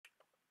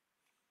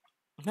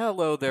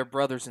Hello there,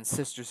 brothers and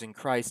sisters in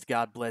Christ.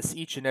 God bless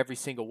each and every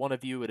single one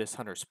of you. It is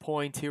Hunter's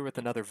Point here with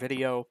another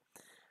video.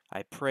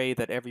 I pray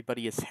that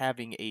everybody is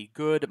having a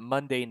good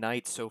Monday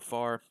night so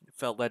far.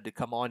 Felt led to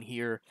come on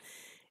here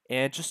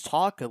and just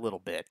talk a little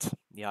bit.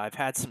 I've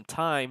had some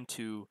time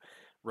to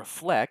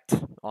reflect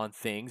on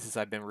things as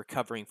I've been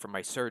recovering from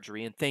my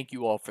surgery, and thank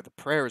you all for the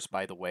prayers,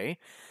 by the way.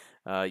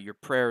 Your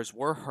prayers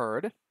were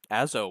heard,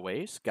 as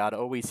always. God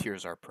always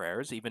hears our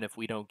prayers, even if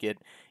we don't get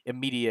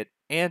immediate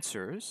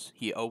answers.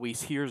 He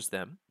always hears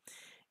them.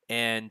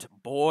 And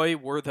boy,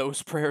 were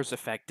those prayers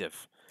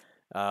effective.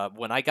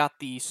 When I got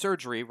the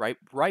surgery,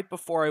 right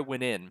before I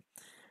went in,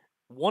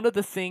 one of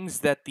the things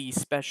that the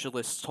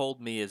specialists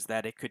told me is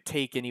that it could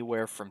take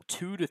anywhere from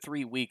 2 to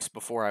 3 weeks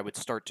before I would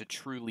start to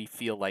truly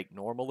feel like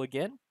normal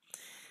again.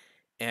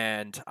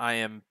 And I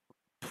am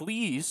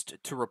pleased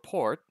to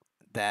report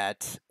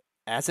that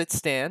as it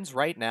stands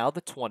right now,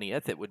 the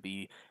 20th, it would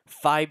be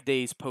 5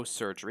 days post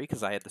surgery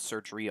because I had the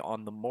surgery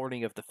on the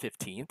morning of the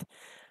 15th.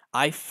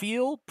 I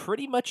feel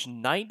pretty much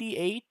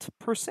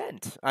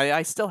 98%.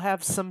 I still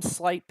have some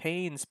slight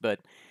pains, but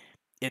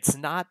it's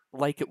not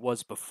like it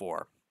was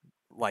before,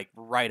 like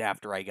right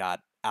after I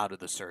got out of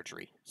the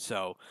surgery.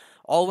 So,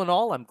 all in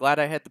all, I'm glad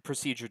I had the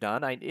procedure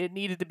done. It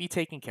needed to be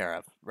taken care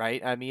of,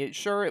 right? I mean,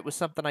 sure, it was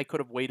something I could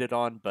have waited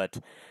on, but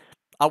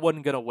I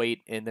wasn't going to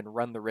wait and then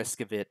run the risk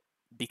of it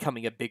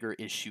becoming a bigger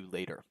issue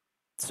later.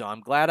 So,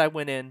 I'm glad I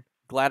went in,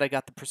 glad I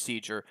got the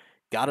procedure,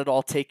 got it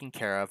all taken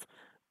care of.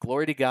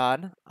 Glory to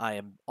God, I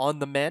am on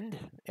the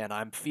mend, and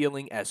I'm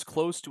feeling as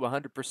close to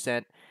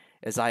 100%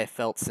 as I have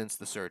felt since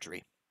the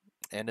surgery.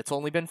 And it's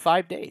only been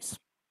 5 days.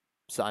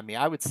 So, I mean,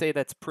 I would say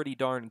that's pretty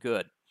darn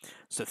good.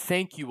 So,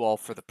 thank you all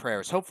for the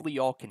prayers. Hopefully,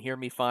 you all can hear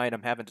me fine.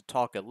 I'm having to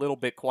talk a little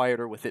bit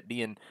quieter with it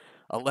being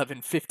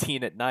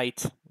 11:15 at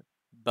night.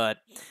 But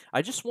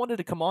I just wanted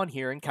to come on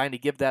here and kind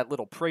of give that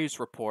little praise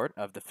report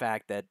of the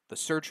fact that the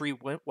surgery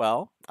went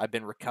well. I've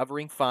been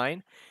recovering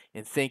fine.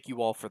 And thank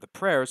you all for the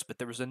prayers. But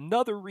there was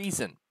another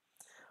reason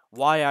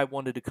why I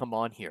wanted to come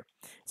on here.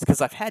 It's because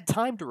I've had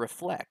time to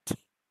reflect.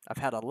 I've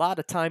had a lot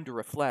of time to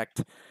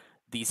reflect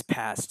these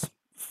past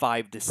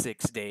 5 to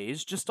 6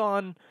 days just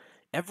on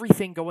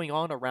everything going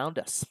on around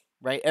us,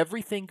 right?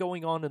 Everything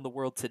going on in the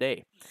world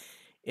today.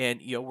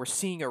 And, we're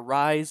seeing a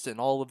rise in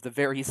all of the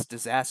various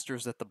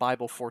disasters that the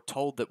Bible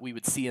foretold that we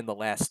would see in the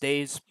last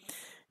days.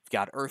 You've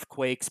got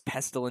earthquakes,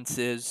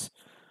 pestilences,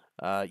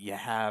 you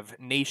have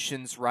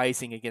nations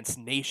rising against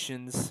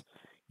nations.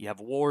 You have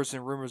wars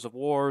and rumors of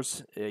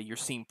wars. You're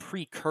seeing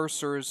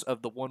precursors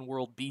of the one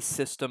world beast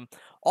system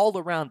all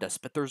around us.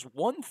 But there's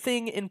one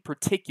thing in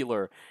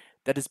particular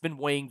that has been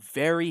weighing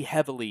very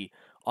heavily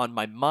on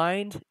my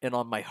mind and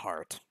on my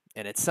heart.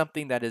 And it's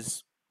something that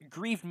has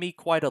grieved me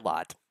quite a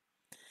lot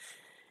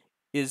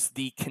is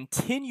the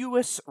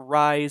continuous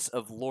rise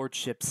of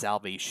Lordship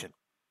salvation.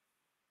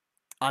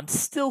 I'm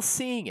still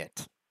seeing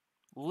it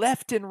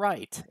left and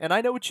right. And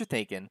I know what you're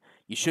thinking.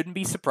 You shouldn't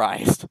be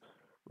surprised,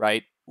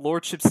 right?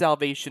 Lordship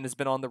salvation has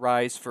been on the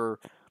rise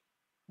for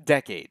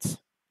decades,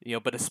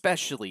 but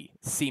especially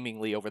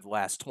seemingly over the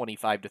last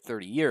 25 to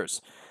 30 years.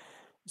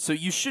 So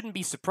you shouldn't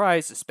be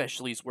surprised,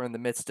 especially as we're in the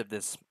midst of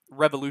this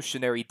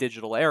revolutionary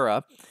digital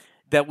era,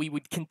 that we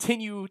would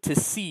continue to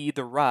see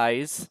the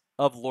rise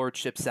of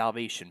Lordship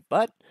salvation.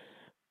 But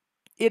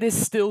it has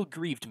still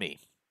grieved me.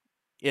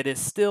 It has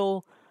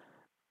still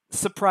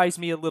surprised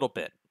me a little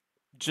bit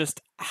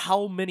just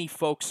how many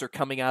folks are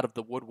coming out of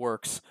the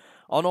woodworks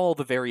on all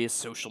the various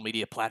social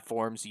media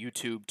platforms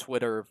YouTube,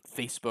 Twitter,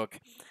 Facebook,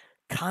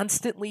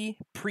 constantly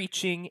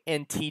preaching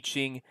and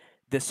teaching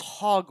this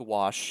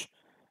hogwash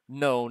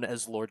known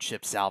as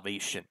Lordship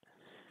salvation.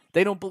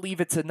 They don't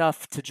believe it's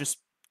enough to just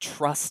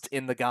trust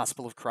in the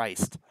gospel of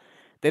Christ.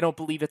 They don't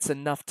believe it's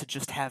enough to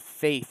just have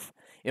faith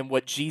in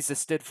what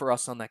Jesus did for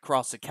us on that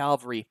cross at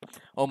Calvary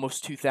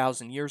almost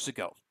 2,000 years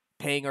ago,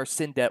 paying our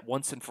sin debt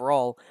once and for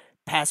all,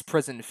 past,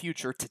 present, and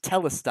future, to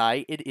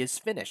telestai, it is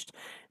finished.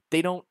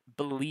 They don't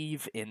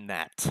believe in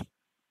that.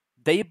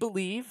 They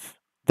believe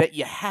that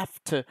you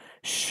have to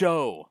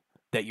show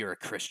that you're a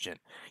Christian.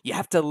 You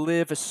have to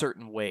live a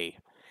certain way.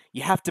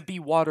 You have to be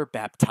water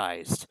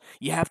baptized.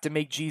 You have to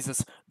make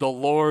Jesus the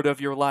Lord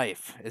of your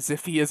life, as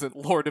if he isn't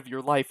Lord of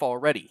your life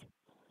already.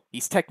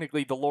 He's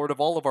technically the Lord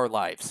of all of our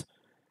lives.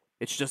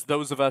 It's just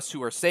those of us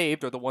who are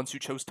saved are the ones who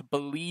chose to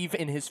believe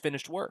in his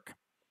finished work,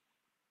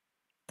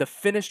 the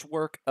finished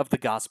work of the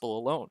gospel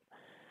alone.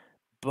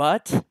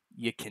 But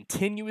you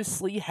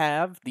continuously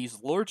have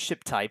these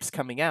lordship types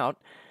coming out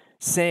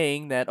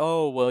saying that,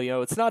 oh, well,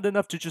 it's not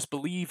enough to just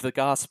believe the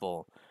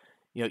gospel.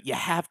 You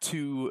have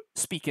to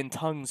speak in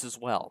tongues as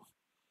well.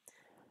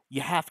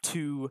 You have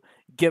to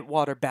get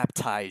water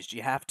baptized.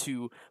 You have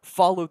to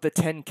follow the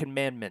 10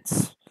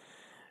 Commandments.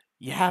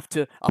 You have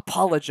to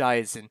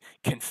apologize and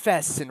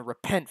confess and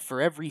repent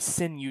for every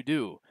sin you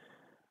do.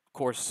 Of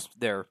course,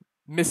 they're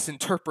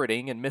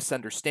misinterpreting and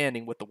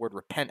misunderstanding what the word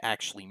repent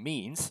actually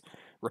means.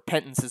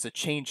 Repentance is a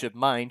change of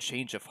mind,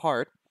 change of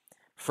heart,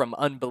 from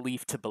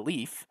unbelief to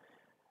belief.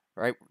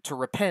 Right? To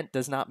repent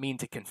does not mean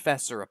to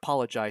confess or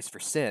apologize for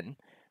sin.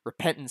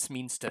 Repentance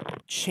means to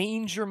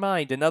change your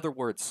mind. In other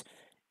words,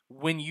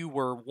 when you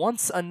were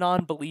once a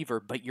non-believer,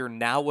 but you're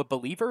now a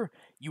believer,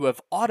 you have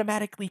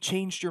automatically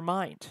changed your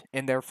mind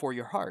and therefore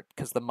your heart,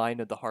 because the mind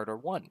and the heart are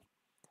one.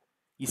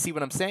 You see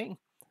what I'm saying?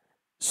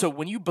 So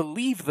when you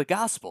believe the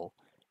gospel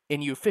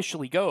and you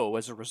officially go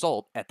as a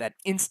result at that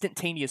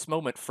instantaneous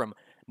moment from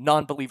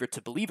non-believer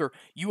to believer,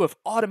 you have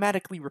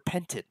automatically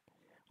repented.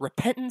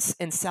 Repentance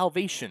and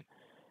salvation,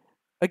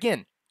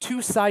 again,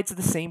 two sides of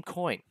the same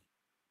coin.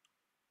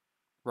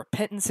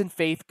 Repentance and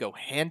faith go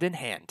hand in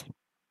hand.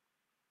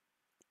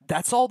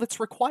 That's all that's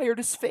required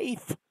is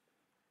faith.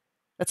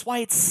 That's why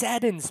it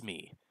saddens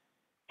me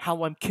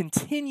how I'm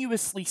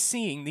continuously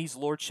seeing these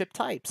lordship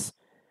types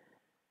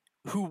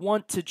who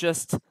want to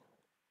just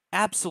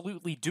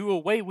absolutely do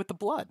away with the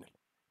blood.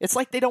 It's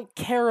like they don't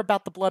care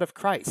about the blood of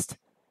Christ.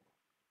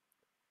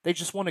 They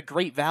just want to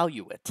great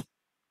value it.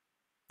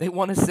 They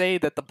want to say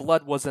that the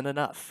blood wasn't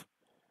enough,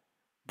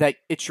 that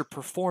it's your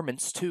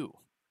performance too.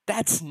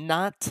 That's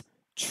not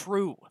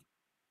true.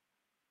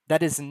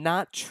 That is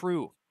not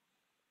true.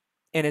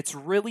 And it's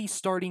really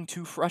starting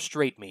to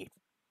frustrate me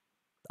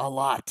a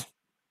lot.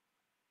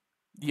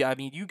 Yeah, I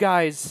mean, you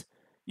guys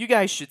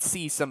should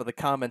see some of the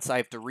comments I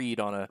have to read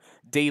on a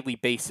daily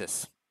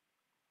basis.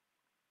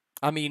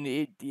 I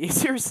mean,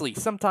 seriously,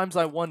 sometimes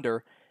I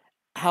wonder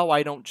how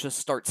I don't just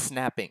start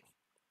snapping.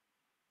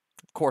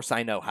 Of course,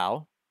 I know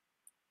how.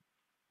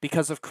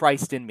 Because of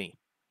Christ in me.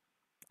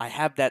 I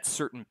have that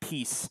certain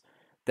peace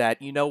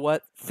that, you know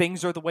what,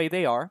 things are the way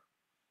they are.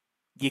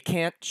 You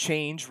can't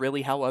change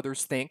really how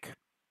others think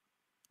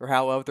or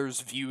how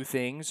others view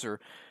things or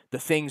the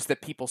things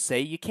that people say.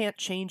 You can't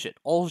change it.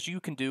 All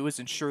you can do is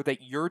ensure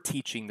that you're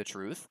teaching the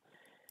truth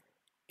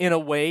in a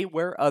way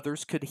where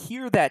others could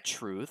hear that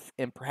truth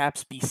and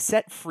perhaps be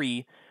set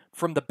free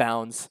from the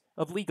bounds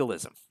of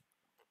legalism.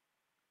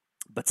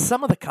 But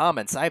some of the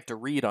comments I have to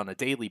read on a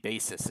daily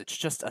basis, it's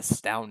just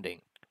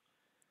astounding,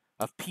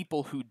 of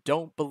people who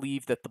don't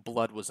believe that the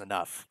blood was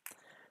enough,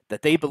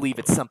 that they believe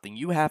it's something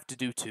you have to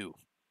do too.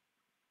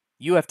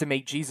 You have to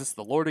make Jesus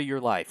the Lord of your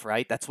life,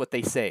 right? That's what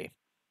they say.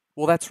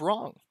 Well, that's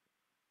wrong.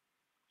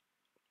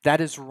 That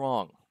is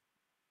wrong.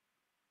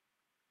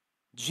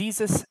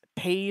 Jesus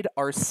paid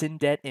our sin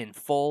debt in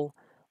full,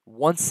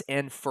 once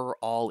and for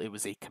all. It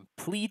was a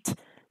complete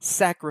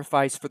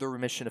sacrifice for the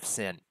remission of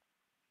sin.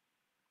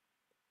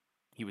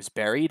 He was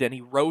buried and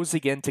he rose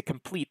again to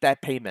complete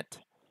that payment.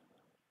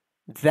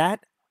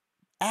 That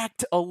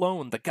act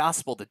alone, the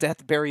gospel, the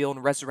death, burial,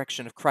 and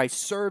resurrection of Christ,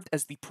 served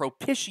as the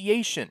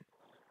propitiation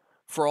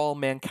for all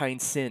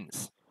mankind's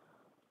sins,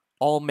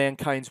 all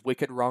mankind's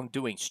wicked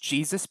wrongdoings.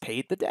 Jesus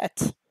paid the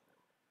debt.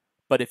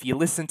 But if you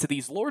listen to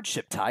these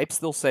lordship types,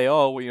 they'll say,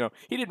 oh, well,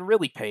 he didn't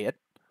really pay it.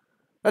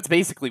 That's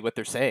basically what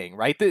they're saying,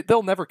 right?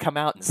 They'll never come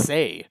out and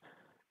say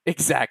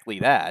exactly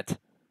that.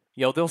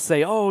 They'll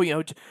say,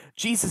 oh,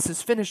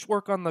 Jesus' finished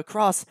work on the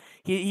cross,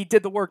 he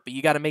did the work, but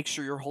you got to make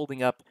sure you're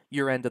holding up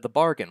your end of the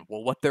bargain.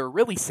 Well, what they're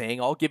really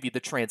saying, I'll give you the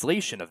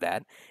translation of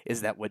that,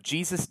 is that what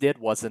Jesus did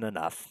wasn't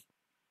enough.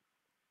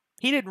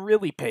 He didn't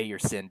really pay your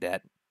sin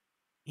debt.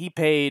 He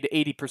paid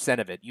 80%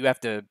 of it. You have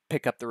to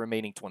pick up the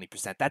remaining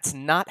 20%. That's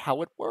not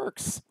how it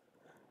works.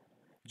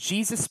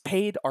 Jesus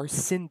paid our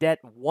sin debt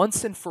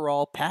once and for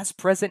all, past,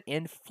 present,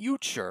 and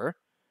future,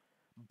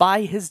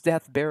 by his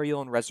death,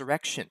 burial, and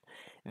resurrection.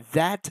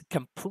 That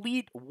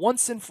complete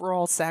once and for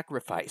all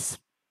sacrifice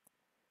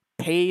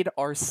paid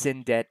our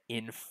sin debt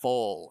in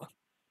full.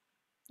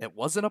 It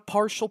wasn't a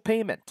partial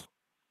payment.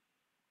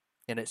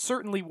 And it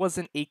certainly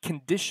wasn't a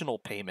conditional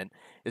payment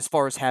as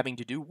far as having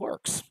to do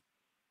works.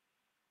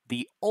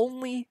 The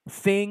only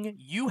thing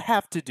you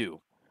have to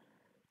do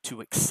to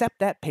accept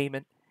that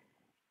payment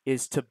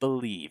is to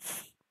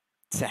believe,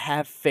 to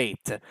have faith,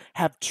 to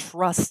have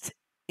trust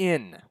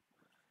in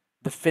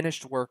the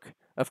finished work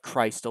of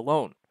Christ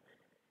alone.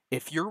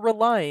 If you're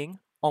relying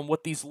on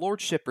what these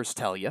lordshippers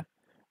tell you,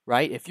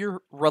 right? If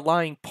you're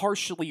relying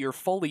partially or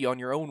fully on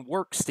your own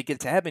works to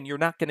get to heaven, you're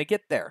not going to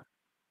get there.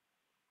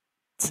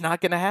 It's not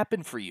going to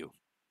happen for you.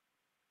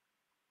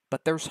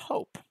 But there's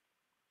hope.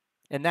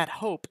 And that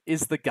hope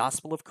is the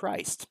gospel of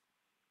Christ.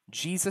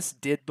 Jesus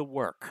did the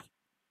work.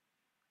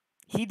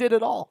 He did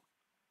it all.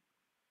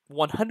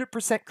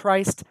 100%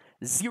 Christ,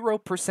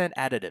 0%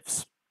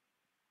 additives.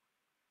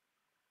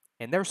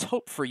 And there's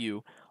hope for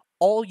you.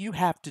 All you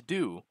have to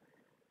do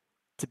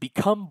to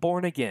become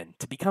born again,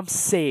 to become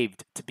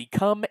saved, to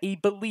become a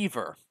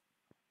believer,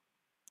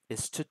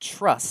 is to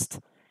trust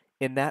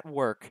in that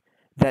work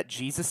that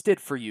Jesus did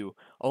for you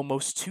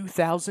almost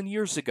 2,000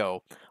 years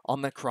ago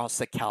on the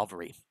cross at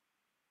Calvary.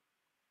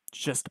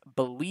 Just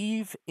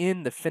believe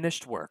in the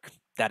finished work.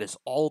 That is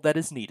all that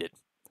is needed.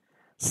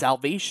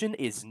 Salvation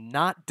is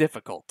not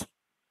difficult.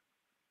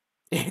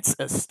 It's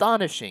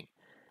astonishing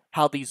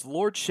how these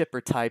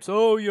lordshipper types,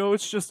 oh,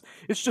 it's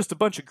just a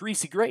bunch of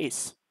greasy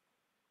grace.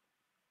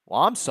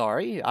 Well, I'm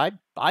sorry.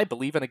 I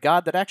believe in a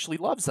God that actually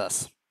loves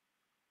us.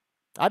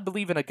 I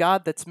believe in a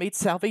God that's made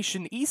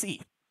salvation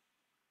easy.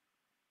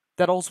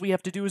 That all we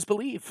have to do is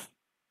believe.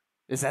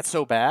 Is that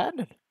so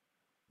bad?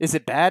 Is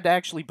it bad to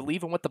actually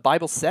believe in what the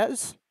Bible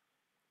says?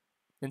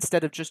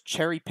 instead of just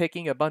cherry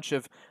picking a bunch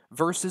of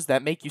verses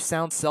that make you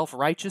sound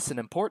self-righteous and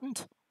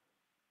important?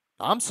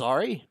 I'm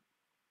sorry.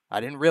 I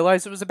didn't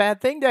realize it was a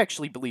bad thing to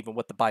actually believe in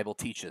what the Bible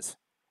teaches.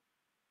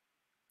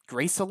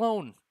 Grace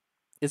alone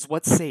is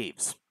what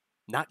saves.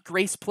 Not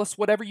grace plus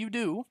whatever you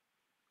do.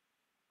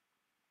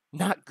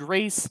 Not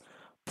grace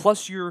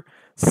plus your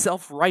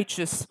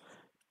self-righteous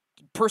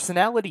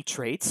personality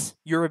traits,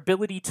 your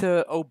ability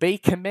to obey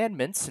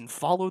commandments and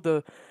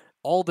follow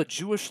all the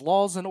Jewish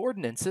laws and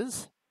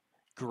ordinances.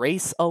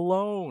 Grace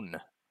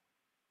alone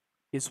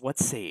is what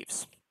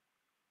saves.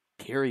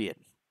 Period.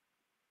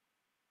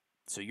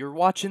 So you're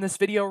watching this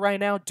video right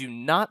now, do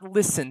not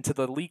listen to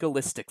the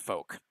legalistic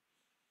folk.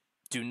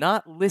 Do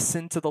not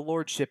listen to the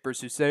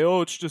Lordshippers who say,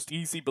 oh, it's just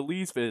easy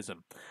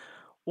believism.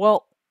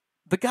 Well,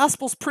 the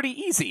gospel's pretty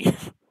easy.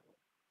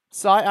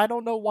 So I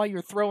don't know why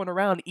you're throwing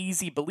around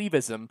easy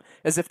believism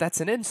as if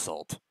that's an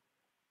insult.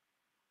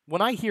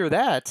 When I hear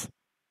that,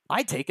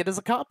 I take it as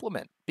a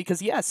compliment.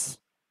 Because yes,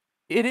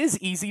 it is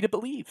easy to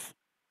believe.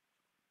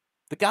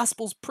 The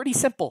gospel's pretty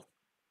simple.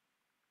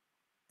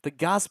 The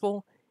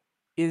gospel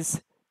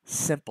is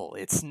simple.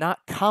 It's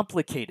not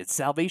complicated.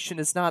 Salvation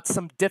is not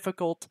some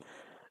difficult,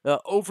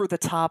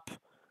 over-the-top,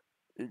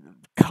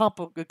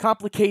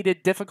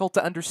 complicated, difficult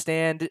to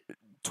understand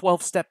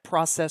 12-step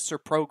process or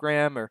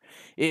program, or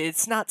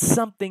it's not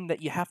something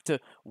that you have to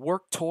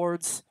work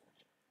towards.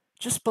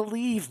 Just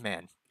believe,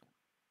 man.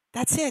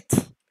 That's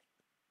it.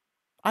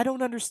 I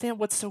don't understand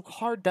what's so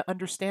hard to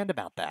understand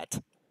about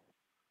that.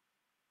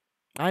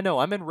 I know,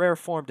 I'm in rare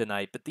form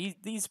tonight, but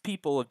these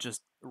people have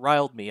just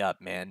riled me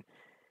up, man.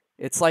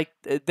 It's like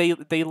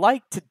they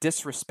like to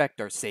disrespect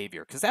our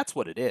Savior, because that's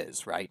what it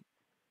is, right?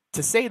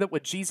 To say that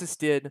what Jesus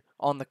did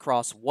on the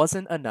cross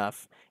wasn't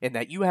enough, and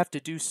that you have to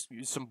do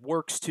some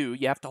works too,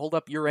 you have to hold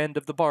up your end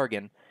of the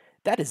bargain,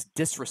 that is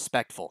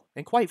disrespectful.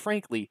 And quite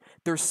frankly,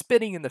 they're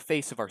spitting in the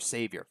face of our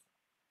Savior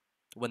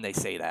when they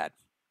say that.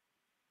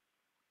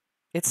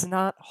 It's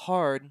not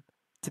hard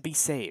to be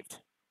saved.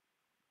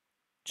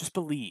 Just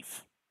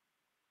believe.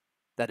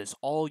 That is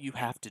all you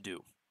have to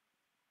do.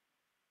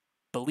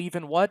 Believe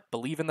in what?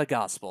 Believe in the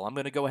gospel. I'm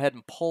going to go ahead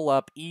and pull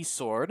up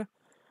eSword,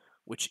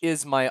 which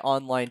is my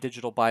online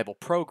digital Bible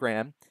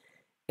program,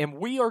 and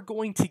we are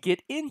going to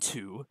get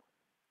into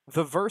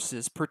the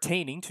verses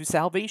pertaining to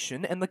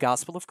salvation and the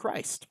gospel of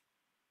Christ.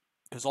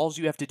 Because all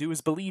you have to do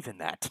is believe in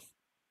that.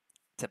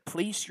 To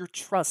place your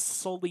trust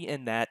solely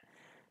in that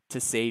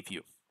to save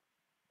you.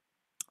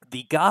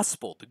 The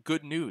gospel, the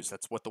good news,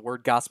 that's what the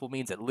word gospel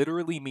means. It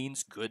literally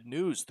means good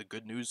news, the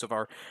good news of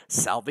our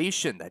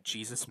salvation, that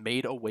Jesus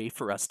made a way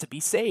for us to be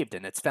saved.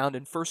 And it's found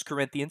in 1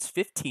 Corinthians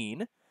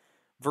 15,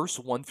 verse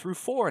 1 through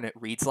 4, and it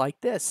reads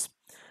like this.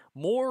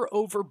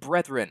 Moreover,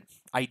 brethren,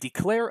 I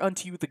declare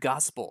unto you the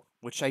gospel,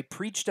 which I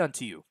preached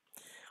unto you,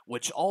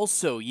 which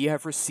also ye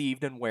have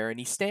received and wherein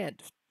ye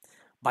stand,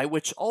 by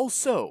which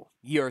also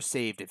ye are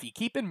saved, if ye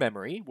keep in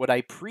memory what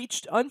I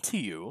preached unto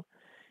you,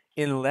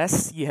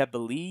 unless ye have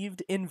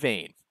believed in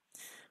vain.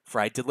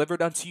 For I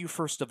delivered unto you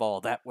first of all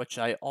that which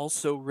I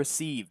also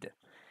received,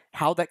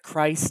 how that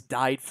Christ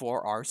died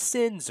for our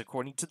sins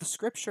according to the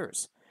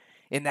Scriptures,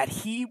 and that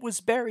he was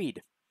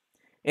buried,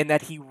 and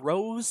that he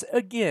rose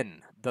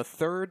again the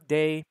third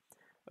day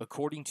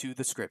according to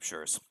the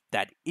Scriptures.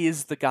 That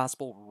is the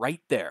gospel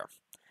right there.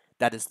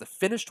 That is the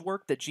finished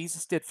work that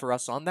Jesus did for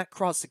us on that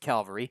cross of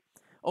Calvary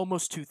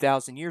almost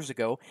 2,000 years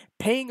ago,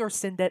 paying our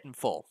sin debt in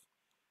full.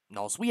 And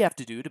all we have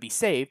to do to be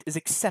saved is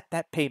accept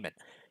that payment.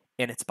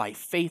 And it's by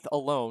faith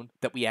alone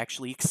that we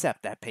actually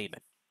accept that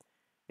payment.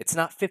 It's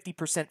not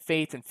 50%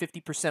 faith and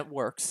 50%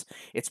 works.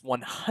 It's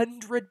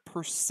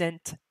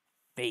 100%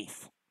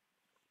 faith.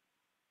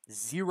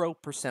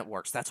 0%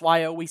 works. That's why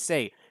I always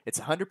say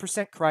it's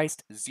 100%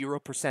 Christ,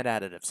 0%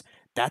 additives.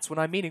 That's what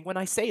I'm meaning when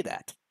I say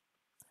that.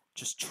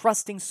 Just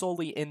trusting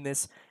solely in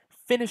this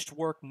finished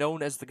work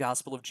known as the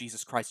gospel of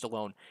Jesus Christ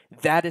alone.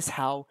 That is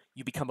how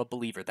you become a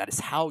believer. That is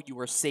how you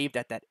are saved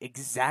at that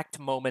exact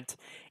moment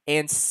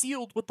and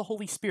sealed with the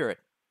Holy Spirit,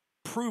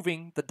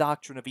 proving the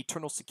doctrine of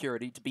eternal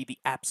security to be the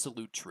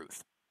absolute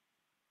truth.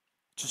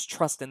 Just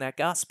trust in that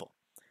gospel.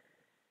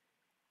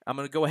 I'm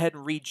going to go ahead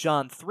and read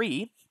John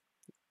 3.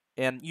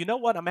 And you know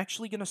what? I'm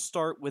actually going to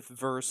start with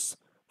verse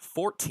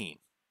 14.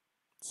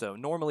 So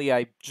normally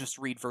I just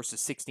read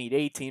verses 16 to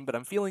 18, but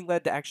I'm feeling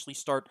led to actually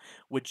start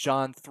with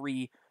John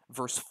 3,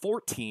 verse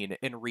 14,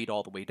 and read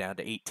all the way down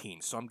to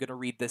 18. So I'm going to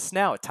read this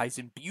now. It ties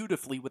in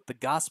beautifully with the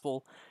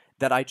gospel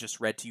that I just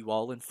read to you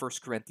all in 1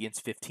 Corinthians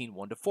 15,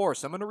 1 to 4.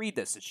 So I'm going to read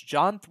this. It's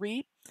John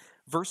 3,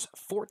 verse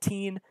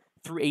 14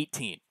 through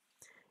 18.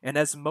 And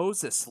as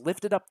Moses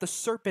lifted up the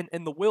serpent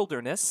in the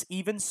wilderness,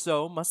 even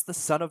so must the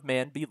Son of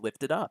Man be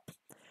lifted up,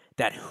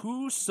 that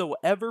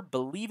whosoever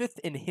believeth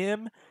in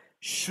him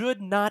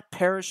should not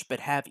perish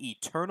but have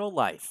eternal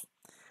life.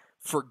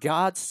 For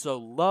God so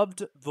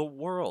loved the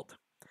world,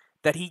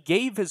 that he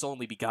gave his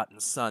only begotten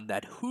Son,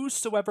 that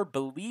whosoever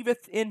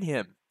believeth in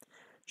him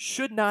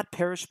should not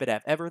perish but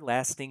have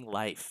everlasting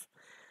life.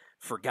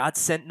 For God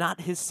sent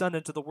not his Son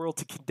into the world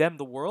to condemn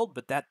the world,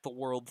 but that the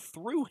world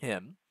through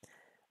him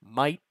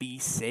might be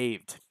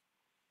saved.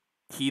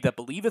 He that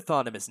believeth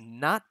on him is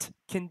not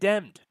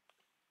condemned,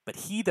 but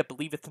he that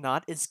believeth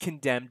not is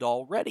condemned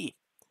already,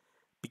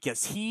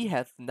 because he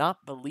hath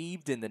not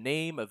believed in the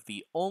name of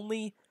the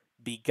only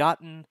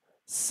begotten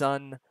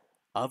Son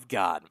of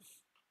God.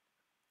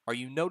 Are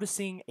you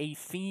noticing a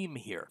theme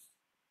here?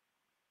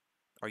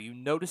 Are you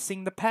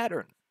noticing the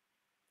pattern?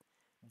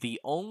 The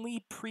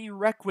only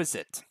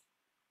prerequisite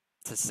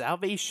to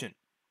salvation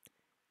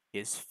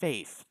is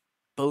faith,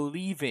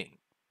 believing,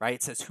 right?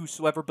 It says,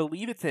 whosoever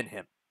believeth in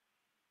him.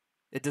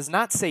 It does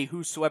not say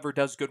whosoever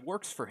does good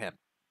works for him.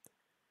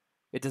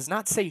 It does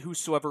not say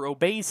whosoever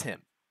obeys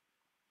him.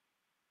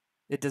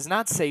 It does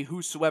not say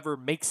whosoever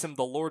makes him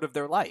the Lord of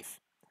their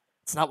life.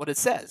 It's not what it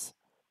says.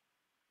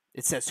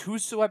 It says,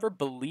 whosoever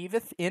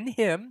believeth in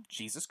him,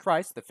 Jesus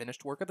Christ, the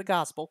finished work of the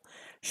gospel,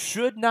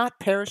 should not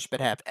perish but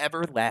have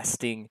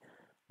everlasting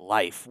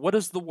life. What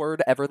does the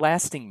word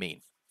everlasting mean?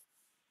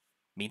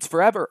 It means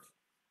forever.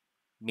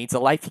 It means a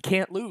life you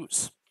can't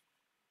lose.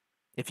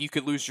 If you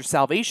could lose your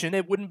salvation,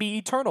 it wouldn't be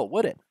eternal,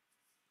 would it?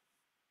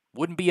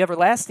 Wouldn't be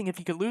everlasting if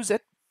you could lose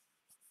it.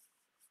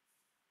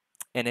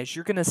 And as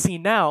you're going to see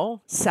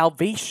now,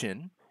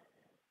 salvation,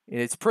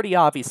 it's pretty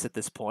obvious at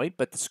this point,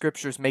 but the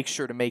scriptures make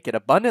sure to make it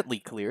abundantly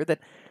clear that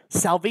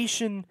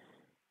salvation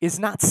is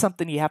not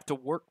something you have to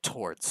work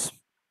towards.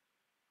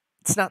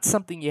 It's not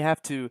something you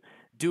have to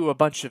do a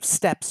bunch of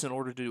steps in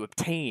order to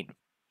obtain.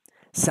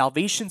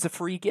 Salvation's a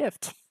free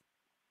gift,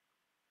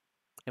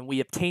 and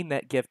we obtain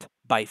that gift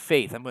by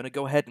faith. I'm going to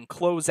go ahead and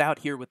close out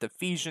here with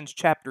Ephesians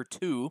chapter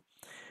 2,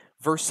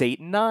 verse 8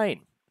 and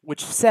 9,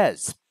 which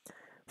says,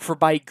 "For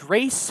by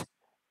grace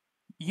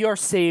ye are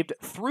saved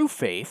through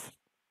faith,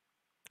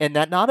 and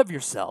that not of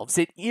yourselves.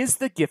 It is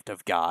the gift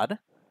of God,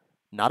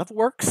 not of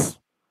works,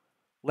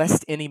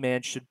 lest any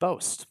man should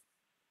boast."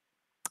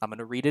 I'm going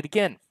to read it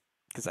again,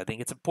 because I think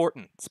it's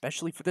important,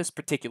 especially for this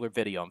particular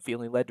video. I'm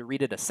feeling led to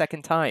read it a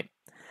second time.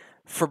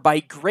 "For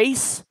by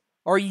grace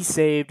are ye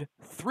saved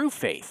through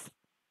faith,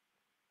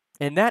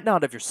 and that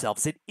not of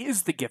yourselves. It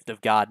is the gift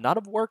of God, not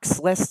of works,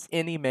 lest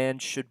any man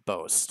should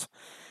boast."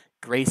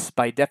 Grace,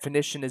 by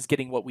definition, is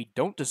getting what we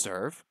don't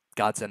deserve,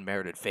 God's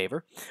unmerited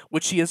favor,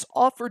 which he has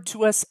offered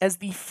to us as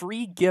the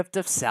free gift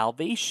of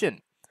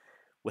salvation,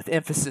 with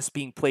emphasis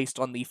being placed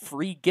on the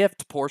free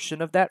gift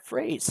portion of that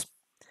phrase.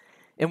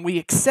 And we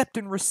accept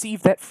and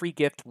receive that free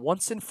gift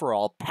once and for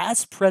all,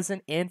 past,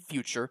 present, and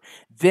future,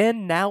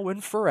 then, now,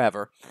 and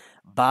forever,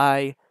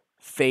 by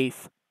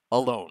faith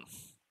alone,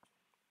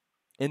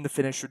 in the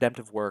finished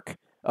redemptive work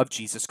of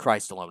Jesus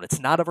Christ alone. It's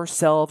not of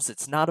ourselves.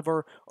 It's not of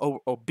our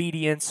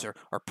obedience or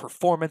our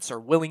performance or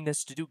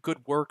willingness to do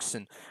good works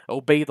and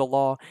obey the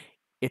law.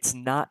 It's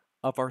not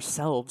of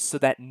ourselves, so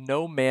that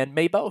no man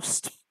may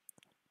boast.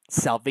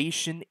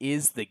 Salvation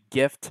is the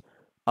gift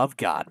of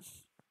God.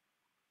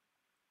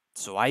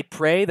 So I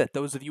pray that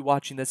those of you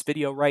watching this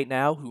video right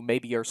now who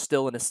maybe are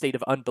still in a state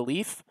of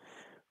unbelief,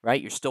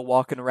 right? You're still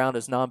walking around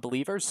as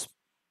non-believers.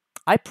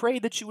 I pray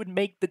that you would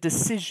make the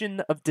decision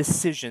of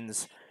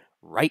decisions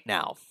right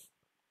now.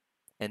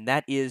 And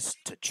that is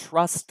to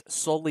trust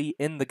solely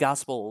in the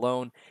gospel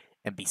alone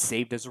and be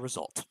saved as a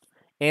result,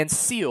 and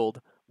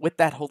sealed with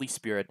that Holy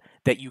Spirit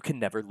that you can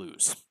never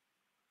lose.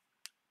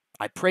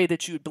 I pray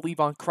that you would believe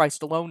on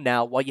Christ alone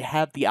now while you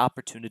have the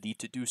opportunity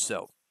to do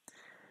so,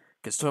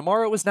 because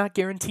tomorrow is not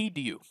guaranteed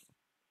to you.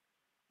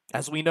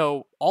 As we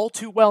know all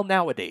too well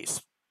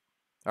nowadays,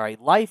 all right,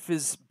 life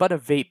is but a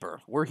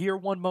vapor. We're here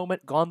one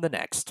moment, gone the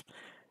next.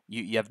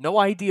 You have no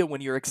idea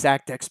when your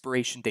exact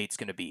expiration date's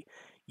going to be.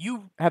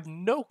 You have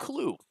no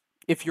clue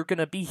if you're going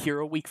to be here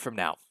a week from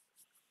now.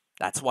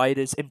 That's why it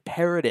is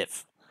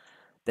imperative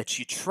that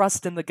you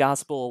trust in the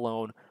gospel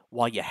alone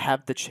while you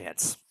have the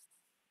chance.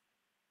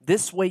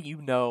 This way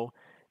you know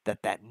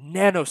that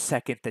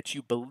nanosecond that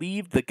you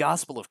believed the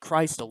gospel of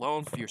Christ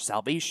alone for your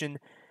salvation,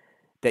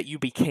 that you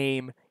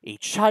became a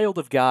child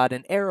of God,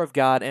 an heir of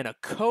God, and a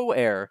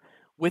co-heir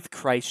with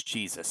Christ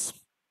Jesus.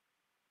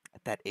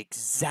 At that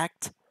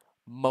exact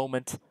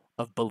moment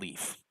of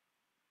belief,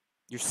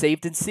 you're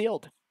saved and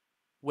sealed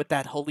with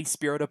that Holy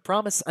Spirit of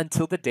promise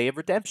until the day of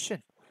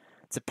redemption.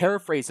 It's a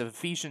paraphrase of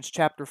Ephesians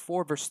chapter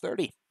 4, verse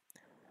 30.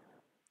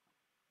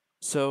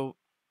 So,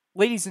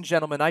 ladies and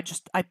gentlemen,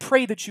 I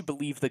pray that you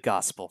believe the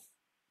gospel.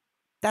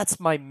 That's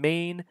my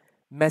main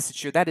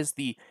message here. That is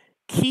the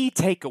key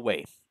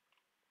takeaway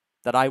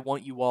that I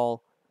want you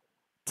all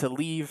to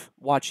leave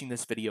watching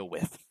this video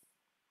with.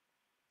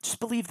 Just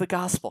believe the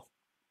gospel.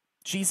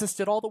 Jesus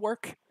did all the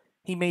work.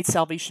 He made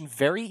salvation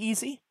very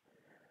easy.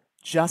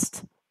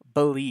 Just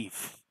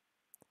believe.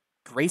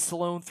 Grace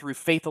alone, through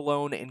faith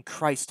alone, in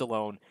Christ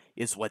alone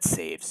is what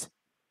saves.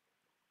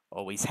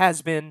 Always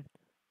has been,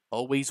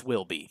 always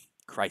will be.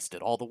 Christ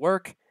did all the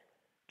work.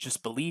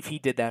 Just believe he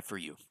did that for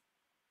you.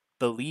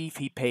 Believe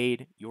he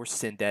paid your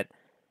sin debt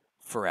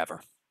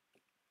forever.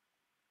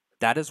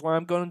 That is where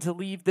I'm going to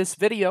leave this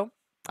video.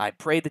 I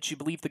pray that you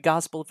believe the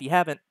gospel if you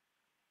haven't,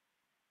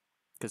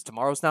 because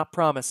tomorrow's not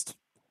promised.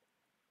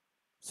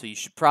 So you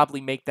should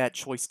probably make that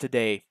choice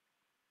today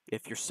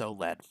if you're so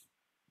led.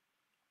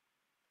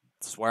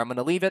 This is where I'm going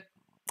to leave it.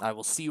 I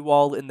will see you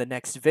all in the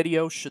next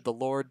video, should the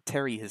Lord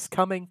tarry his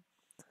coming.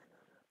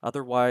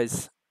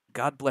 Otherwise,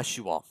 God bless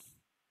you all.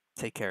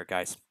 Take care,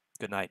 guys.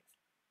 Good night.